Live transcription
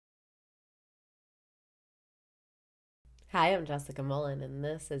Hi, I'm Jessica Mullen, and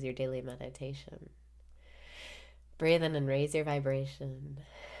this is your daily meditation. Breathe in and raise your vibration.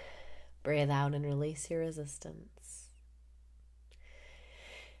 Breathe out and release your resistance.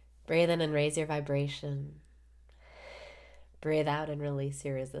 Breathe in and raise your vibration. Breathe out and release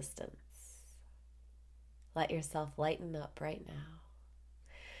your resistance. Let yourself lighten up right now.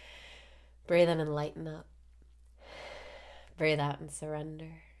 Breathe in and lighten up. Breathe out and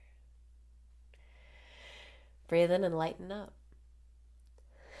surrender. Breathe in and lighten up.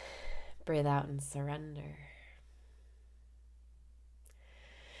 Breathe out and surrender.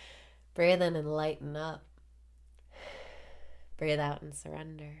 Breathe in and lighten up. Breathe out and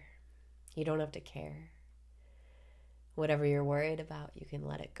surrender. You don't have to care. Whatever you're worried about, you can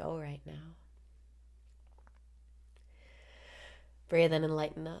let it go right now. Breathe in and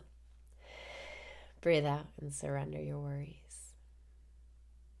lighten up. Breathe out and surrender your worries.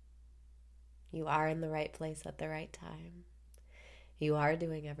 You are in the right place at the right time. You are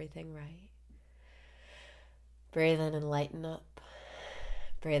doing everything right. Breathe in and lighten up.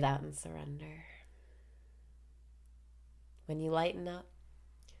 Breathe out and surrender. When you lighten up,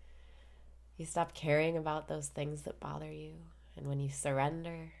 you stop caring about those things that bother you. And when you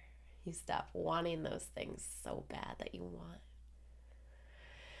surrender, you stop wanting those things so bad that you want.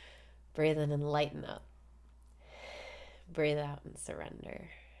 Breathe in and lighten up. Breathe out and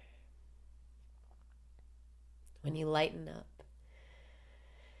surrender. When you lighten up,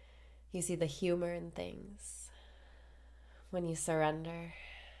 you see the humor in things. When you surrender,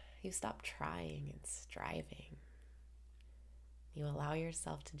 you stop trying and striving. You allow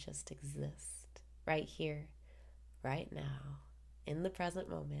yourself to just exist right here, right now, in the present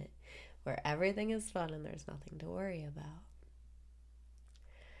moment, where everything is fun and there's nothing to worry about.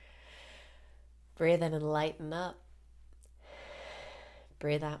 Breathe in and lighten up.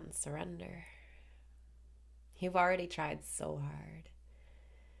 Breathe out and surrender. You've already tried so hard.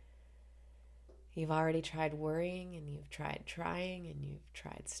 You've already tried worrying, and you've tried trying, and you've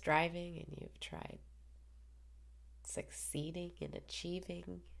tried striving, and you've tried succeeding and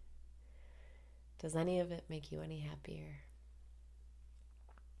achieving. Does any of it make you any happier?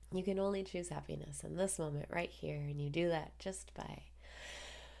 You can only choose happiness in this moment right here, and you do that just by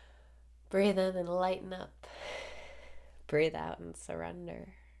breathe in and lighten up. Breathe out and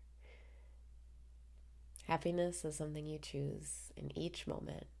surrender. Happiness is something you choose in each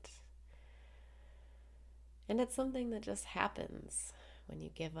moment. And it's something that just happens when you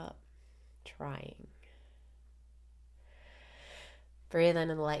give up trying. Breathe in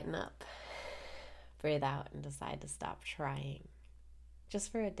and lighten up. Breathe out and decide to stop trying.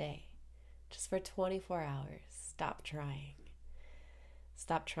 Just for a day. Just for 24 hours. Stop trying.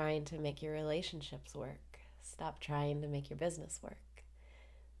 Stop trying to make your relationships work. Stop trying to make your business work.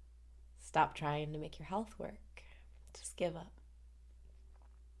 Stop trying to make your health work. Just give up.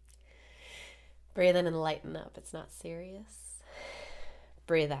 Breathe in and lighten up. It's not serious.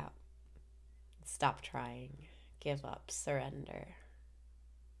 Breathe out. Stop trying. Give up. Surrender.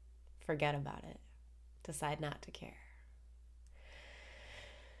 Forget about it. Decide not to care.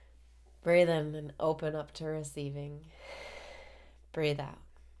 Breathe in and open up to receiving. Breathe out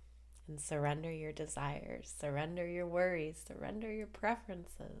and surrender your desires. Surrender your worries. Surrender your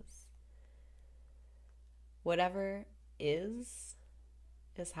preferences. Whatever is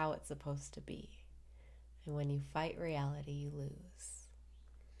how it's supposed to be. And when you fight reality, you lose.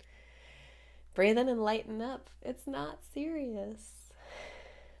 Breathe in and lighten up. It's not serious.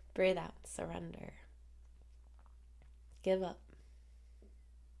 Breathe out, surrender. Give up.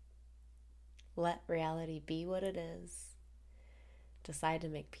 Let reality be what it is. Decide to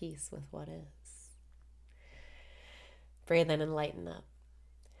make peace with what is. Breathe in and lighten up.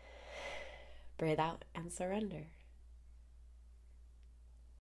 Breathe out and surrender.